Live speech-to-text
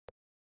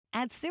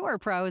At Sewer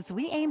Pros,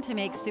 we aim to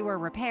make sewer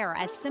repair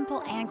as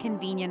simple and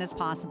convenient as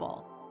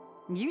possible.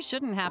 You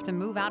shouldn't have to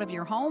move out of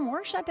your home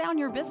or shut down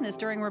your business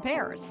during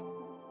repairs.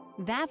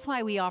 That's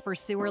why we offer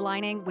sewer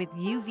lining with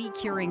UV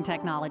curing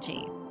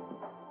technology.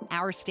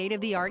 Our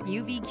state-of-the-art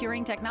UV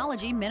curing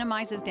technology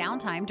minimizes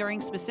downtime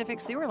during specific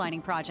sewer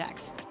lining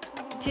projects.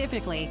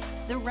 Typically,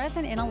 the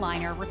resin in a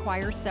liner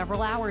requires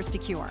several hours to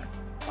cure,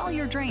 while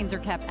your drains are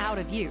kept out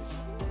of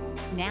use.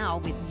 Now,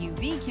 with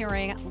UV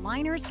curing,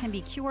 liners can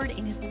be cured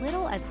in as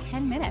little as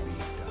 10 minutes,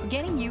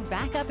 getting you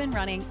back up and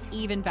running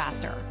even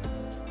faster.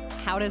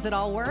 How does it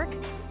all work?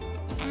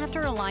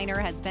 After a liner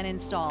has been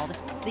installed,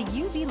 the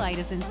UV light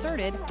is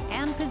inserted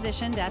and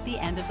positioned at the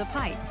end of the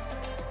pipe.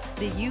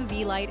 The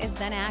UV light is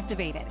then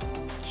activated,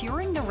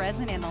 curing the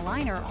resin in the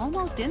liner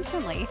almost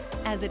instantly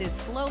as it is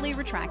slowly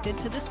retracted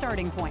to the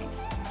starting point.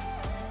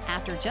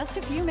 After just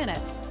a few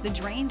minutes, the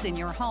drains in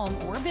your home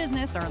or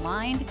business are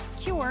lined,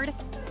 cured,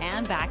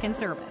 and back in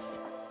service.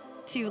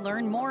 To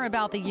learn more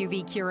about the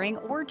UV curing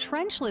or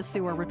trenchless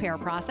sewer repair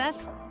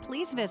process,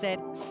 please visit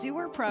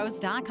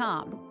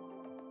sewerpros.com.